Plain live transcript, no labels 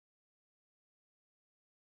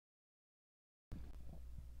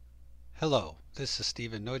Hello, this is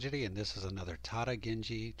Stephen Nojiri and this is another Tada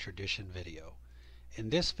Genji tradition video.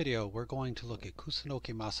 In this video we're going to look at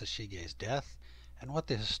Kusunoki Masashige's death and what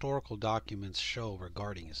the historical documents show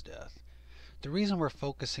regarding his death. The reason we're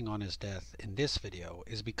focusing on his death in this video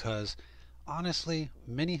is because honestly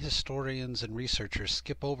many historians and researchers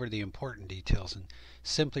skip over the important details and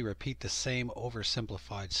simply repeat the same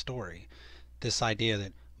oversimplified story. This idea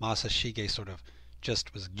that Masashige sort of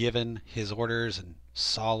just was given his orders and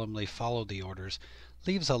solemnly followed the orders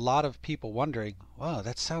leaves a lot of people wondering, wow,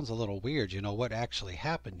 that sounds a little weird. What actually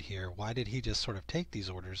happened here? Why did he just sort of take these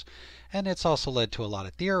orders? And it's also led to a lot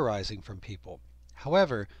of theorizing from people.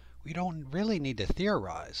 However, we don't really need to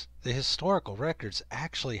theorize. The historical records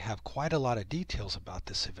actually have quite a lot of details about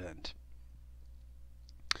this event.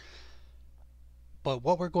 But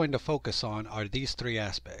what we're going to focus on are these three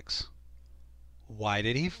aspects. Why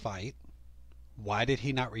did he fight? Why did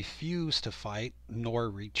he not refuse to fight nor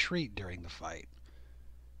retreat during the fight?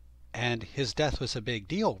 And his death was a big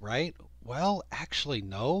deal, right? Well, actually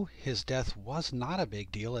no, his death was not a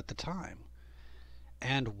big deal at the time.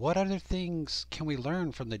 And what other things can we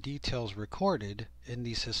learn from the details recorded in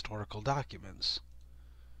these historical documents?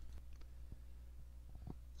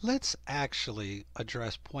 Let's actually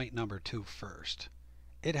address point number 2 first.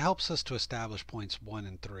 It helps us to establish points 1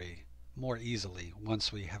 and 3 more easily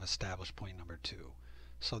once we have established point number 2.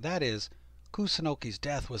 So that is, Kusunoki's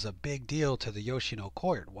death was a big deal to the Yoshino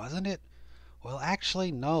court, wasn't it? Well,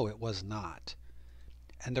 actually, no, it was not.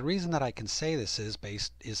 And the reason that I can say this is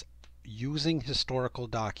using historical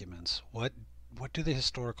documents. What do the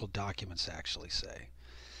historical documents actually say?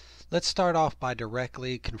 Let's start off by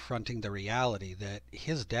directly confronting the reality that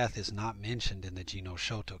his death is not mentioned in the Jino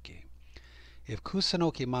Shotoki. If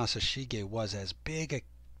Kusunoki Masashige was as big a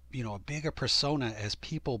bigger persona as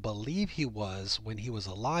people believe he was when he was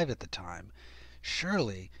alive at the time,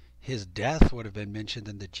 surely his death would have been mentioned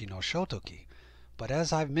in the Jino Shotoki. But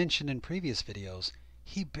as I've mentioned in previous videos,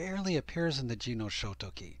 he barely appears in the Jino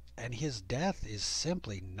Shotoki, and his death is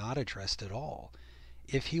simply not addressed at all.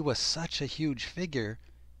 If he was such a huge figure,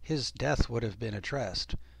 his death would have been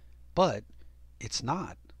addressed. But it's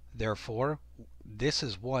not. Therefore, this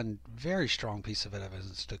is one very strong piece of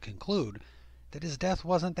evidence to conclude that his death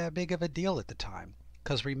wasn't that big of a deal at the time.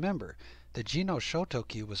 Because remember, the Jino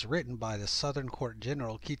Shotoki was written by the Southern Court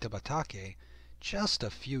General Kitabatake just a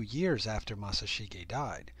few years after Masashige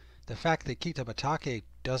died. The fact that Kitabatake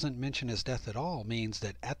doesn't mention his death at all means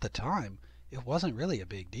that at the time it wasn't really a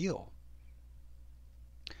big deal.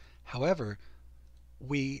 However,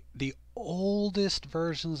 the oldest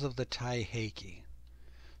versions of the Taiheki.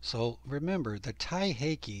 So remember, the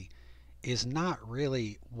Taiheki is not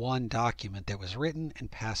really one document that was written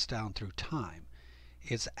and passed down through time.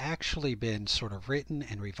 It's actually been sort of written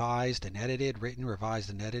and revised and edited, written,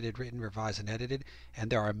 revised and edited, written, revised and edited,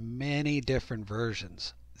 and there are many different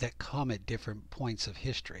versions that come at different points of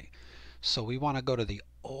history. So we want to go to the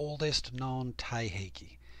oldest known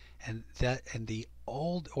Taiheki, and the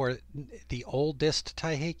oldest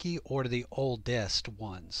Taiheki or the oldest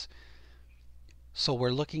ones. So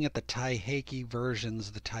we're looking at the Taiheki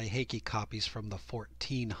versions, the Taiheki copies from the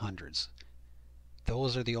 1400s.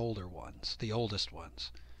 Those are the older ones, the oldest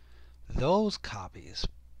ones. Those copies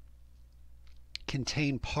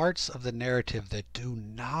contain parts of the narrative that do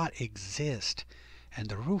not exist in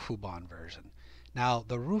the Rufuban version. Now,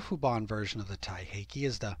 the Rufuban version of the Taiheki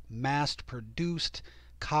is the mass-produced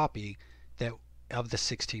copy of the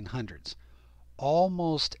 1600s.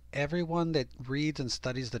 Almost everyone that reads and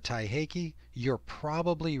studies the Taiheki, you're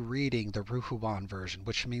probably reading the Rufuban version,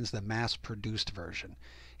 which means the mass-produced version.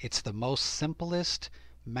 It's the most simplest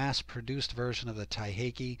mass-produced version of the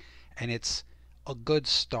Taiheki, and it's a good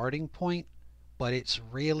starting point, but it's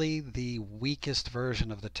really the weakest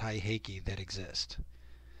version of the Taiheki that exists.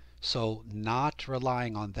 So not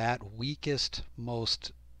relying on that weakest,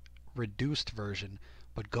 most reduced version,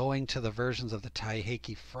 but going to the versions of the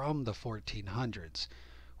Taiheki from the 1400s,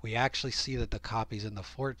 we actually see that the copies in the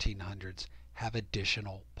 1400s have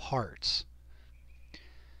additional parts.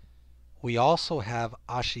 We also have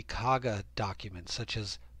Ashikaga documents such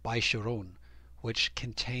as Baishurun, which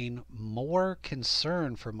contain more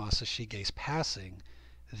concern for Masashige's passing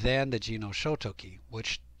than the Jino Shotoki,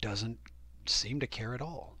 which doesn't seem to care at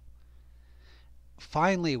all.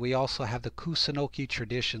 Finally, we also have the Kusunoki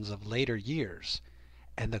traditions of later years,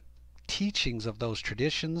 and the teachings of those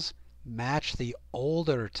traditions match the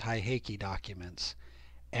older Taiheki documents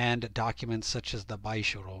and documents such as the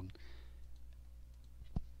Baishurun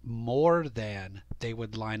more than they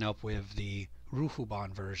would line up with the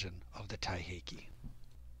Rufuban version of the Taiheki.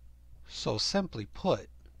 So simply put,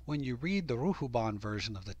 when you read the Ruhuban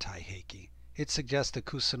version of the Taiheki, it suggests that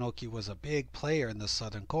Kusunoki was a big player in the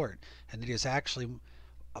southern court, and that he is actually,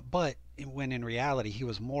 but when in reality he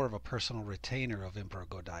was more of a personal retainer of Emperor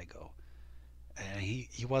Go-Daigo. And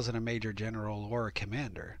he wasn't a major general or a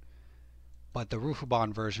commander. But the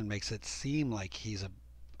Rufuban version makes it seem like he's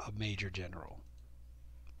a major general.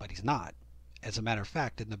 But he's not. As a matter of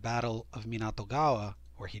fact, in the Battle of Minatogawa,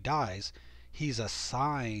 where he dies, he's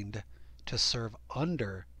assigned to serve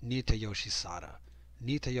under Nita Yoshisada.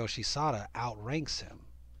 Nita Yoshisada outranks him.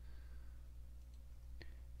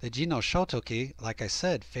 The Jino Shotoki, like I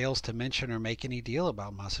said, fails to mention or make any deal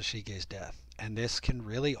about Masashige's death. And this can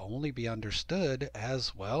really only be understood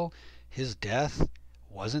as, well, his death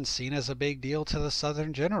wasn't seen as a big deal to the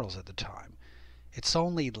southern generals at the time. It's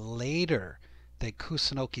only later that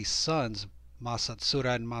Kusunoki's sons,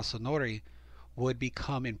 Masatsura and Masanori, would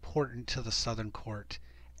become important to the southern court.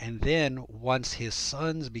 And then, once his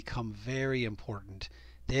sons become very important,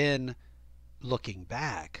 then, looking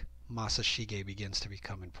back, Masashige begins to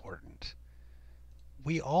become important.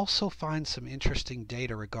 We also find some interesting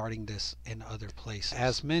data regarding this in other places.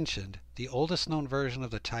 As mentioned, the oldest known version of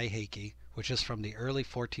the Taiheki, which is from the early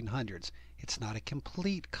 1400s, it's not a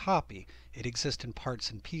complete copy. It exists in parts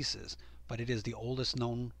and pieces, but it is the oldest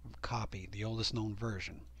known copy, the oldest known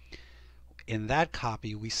version. In that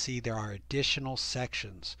copy, we see there are additional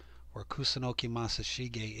sections where Kusunoki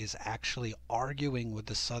Masashige is actually arguing with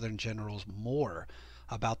the southern generals more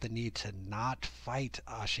about the need to not fight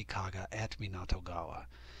Ashikaga at Minatogawa.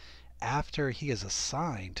 After he is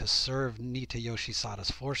assigned to serve Nita Yoshisada's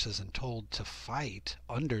forces and told to fight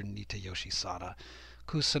under Nita Yoshisada,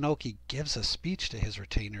 Kusunoki gives a speech to his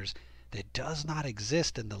retainers that does not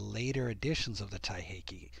exist in the later editions of the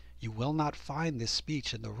Taiheki. You will not find this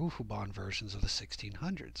speech in the Rufuban versions of the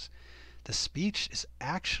 1600s. The speech is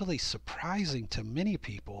actually surprising to many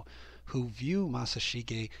people who view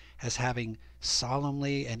Masashige as having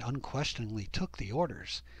solemnly and unquestioningly took the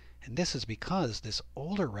orders. And this is because this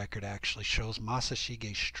older record actually shows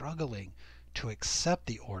Masashige struggling to accept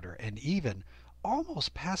the order, and even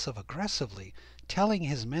almost passive-aggressively telling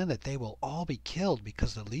his men that they will all be killed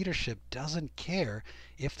because the leadership doesn't care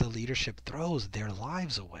if the leadership throws their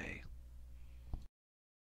lives away.